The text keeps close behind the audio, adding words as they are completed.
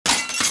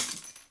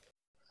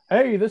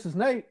Hey, this is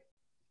Nate,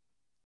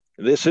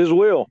 This is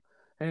Will.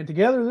 and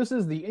together this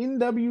is the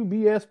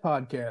NWBS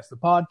podcast, the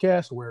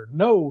podcast where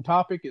no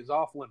topic is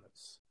off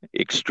limits.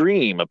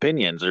 Extreme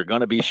opinions are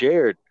going to be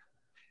shared,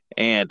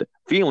 and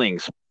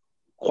feelings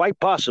quite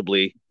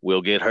possibly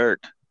will get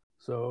hurt.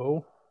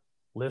 So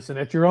listen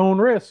at your own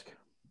risk.